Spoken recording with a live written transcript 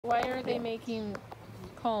why are they making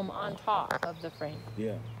comb on top of the frame?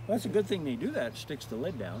 Yeah, that's a good thing they do that. It sticks the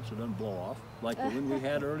lid down so it doesn't blow off, like the one we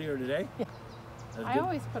had earlier today. Yeah. I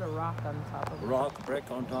always put a rock on top of it. Rock, brick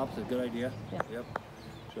on top is a good idea. Yeah. Yep.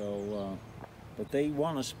 So, but they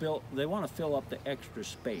want to fill up the extra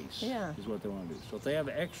space. Yeah. Is what they want to do. So if they have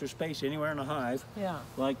extra space anywhere in a hive, yeah,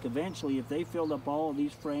 like eventually if they filled up all of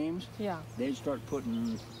these frames, yeah, they'd start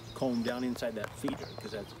putting comb down inside that feeder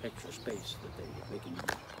because that's extra space that they can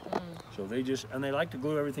use. So they just, and they like to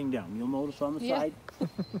glue everything down. You'll notice on the side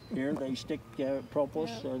here they stick propose,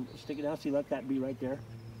 stick it out. See, let that be right there.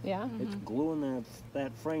 Yeah. It's gluing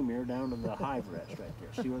that frame here down to the hive rest right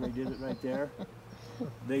there. See where they did it right there?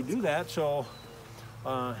 They do that so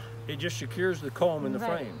it just secures the comb in the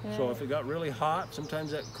frame. Yeah. So if it got really hot,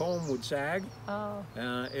 sometimes that comb would sag. Oh.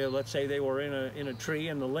 Let's say they were in a tree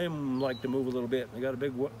and the limb liked to move a little bit. They got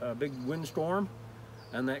a big windstorm,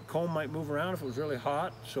 and that comb might move around if it was really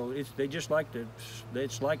hot. So they just like to.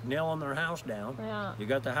 It's like nailing their house down. Yeah. You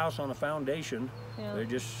got the house on a foundation. Yeah. They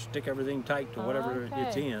just stick everything tight to whatever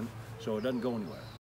it's in, so it doesn't go anywhere.